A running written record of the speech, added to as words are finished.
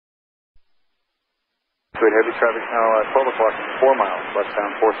Heavy traffic now 12 o'clock, 4 miles,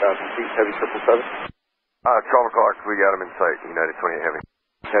 westbound 4,000 feet, Heavy 777. 12 o'clock, we got them in sight, United 28 Heavy.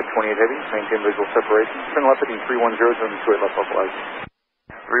 United 28 Heavy, maintain visual separation. Turn left heading 310, join the 28 left localizer.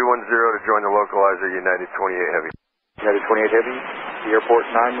 310 to join the localizer, United 28 Heavy. United 28 Heavy, the airport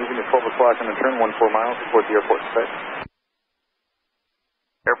 9, moving to 12 o'clock on the turn, 14 miles, report the airport in sight.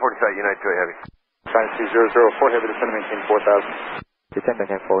 Airport in sight, United 28 Heavy. Dynasty 004 Heavy, descend to maintain 4,000. Descend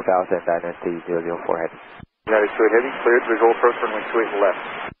maintain 4,000, Dynasty 004 Heavy. United 28 Heavy, cleared, visual approach, runway 28 left.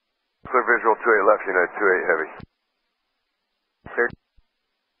 Clear visual 28 left, United 28 Heavy. Cleared.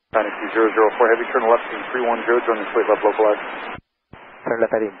 Dynasty 004 Heavy, turn left heading 310, join the 28 left localizer. Turn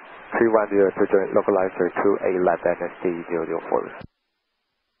left heading 310 to join localizer 28 left, Dynasty 004.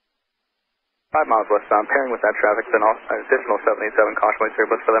 5 miles westbound, pairing with that traffic, then additional 787 caution lights here,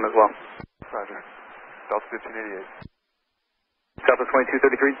 but for them as well. Roger. Delta 1588. Delta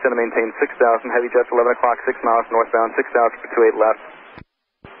 2233, descend to maintain 6,000, heavy jets 11 o'clock, 6 miles northbound, 6,000 for 28 left.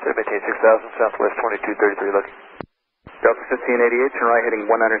 Descend to maintain 6,000, southwest 2233 looking. Delta 1588, turn right heading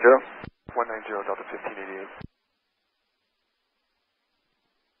 190. 190, Delta 1588.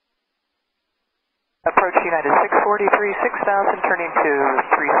 Approach United 643, 6,000, turning to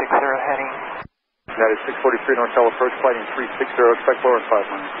 360 heading. United 643, north south approach, flighting 360, expect lower in 5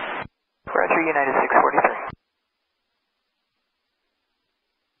 miles. Roger, United 643.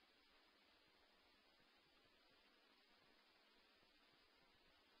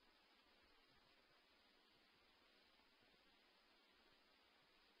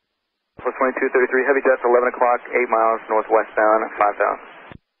 Plus 2233, heavy jets 11 o'clock, 8 miles northwestbound, 5,000.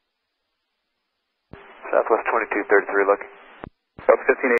 Southwest 2233 looking. Delta 1588.